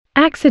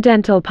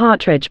Accidental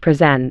Partridge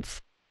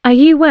presents. Are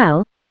you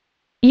well?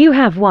 You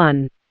have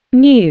one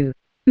new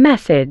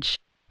message.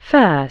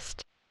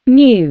 First,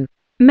 new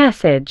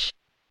message.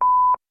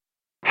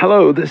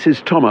 Hello, this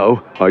is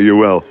Tomo. Are you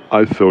well?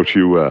 I thought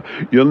you were.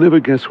 You'll never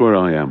guess where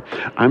I am.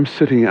 I'm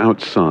sitting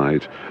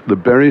outside the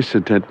Bury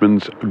St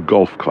Edmunds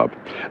Golf Club.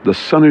 The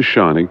sun is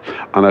shining,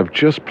 and I've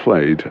just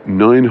played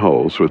 9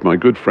 holes with my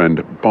good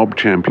friend Bob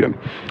Champion.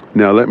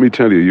 Now, let me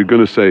tell you, you're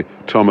going to say,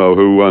 Tomo,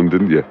 who won,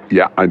 didn't you?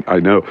 Yeah, I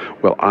know.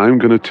 Well, I'm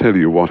going to tell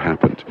you what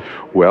happened.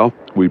 Well,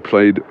 we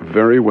played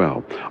very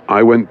well.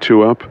 I went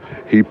 2 up,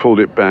 he pulled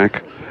it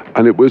back,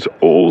 and it was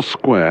all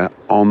square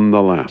on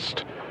the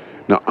last.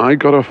 Now, I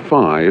got a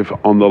 5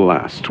 on the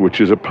last,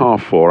 which is a par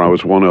 4. I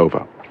was 1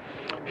 over.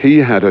 He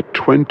had a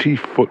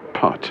 20-foot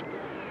putt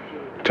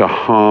to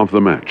halve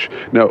the match.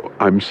 Now,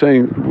 I'm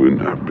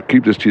saying,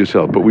 keep this to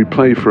yourself, but we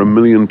play for £1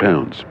 million,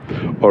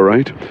 all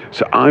right?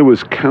 So I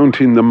was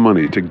counting the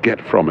money to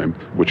get from him,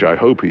 which I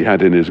hope he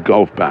had in his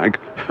golf bag.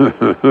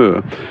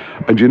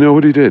 And you know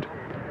what he did?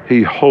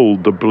 He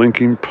holed the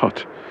blinking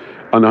putt.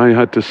 And I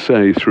had to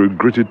say through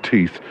gritted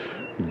teeth,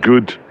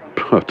 good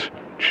putt,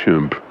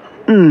 chimp.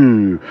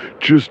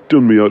 Just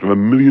done me out of £1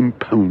 million.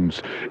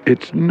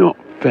 It's not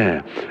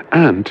fair.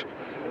 And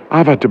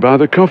I've had to buy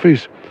the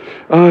coffees.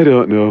 I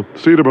don't know.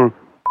 See you tomorrow.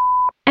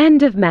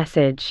 End of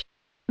message.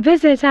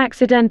 Visit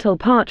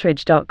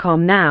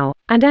accidentalpartridge.com now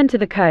and enter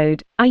the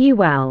code, Are You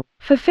Well,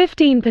 for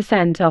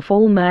 15% off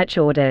all merch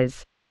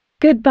orders.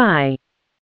 Goodbye.